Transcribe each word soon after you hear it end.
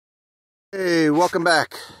Hey, welcome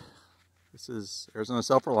back. This is Arizona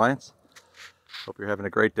Self-Reliance. Hope you're having a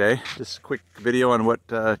great day. Just a quick video on what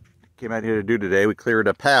came out here to do today. We cleared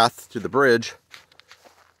a path to the bridge,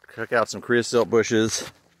 took out some creosote bushes,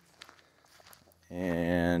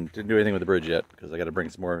 and didn't do anything with the bridge yet because I got to bring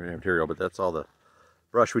some more material, but that's all the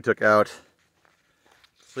brush we took out.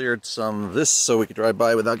 Cleared some of this so we could drive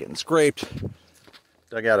by without getting scraped.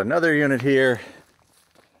 Dug out another unit here.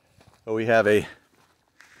 So we have a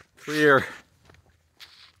clear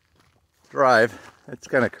drive. It's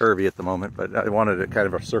kind of curvy at the moment, but I wanted it kind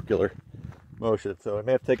of a circular motion, so I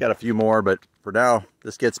may have to take out a few more, but for now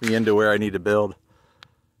this gets me into where I need to build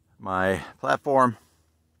my platform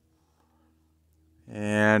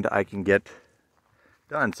and I can get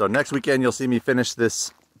done. So next weekend you'll see me finish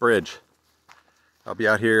this bridge. I'll be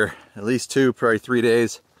out here at least 2, probably 3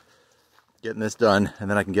 days getting this done, and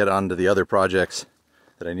then I can get on to the other projects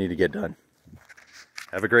that I need to get done.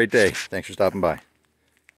 Have a great day. Thanks for stopping by.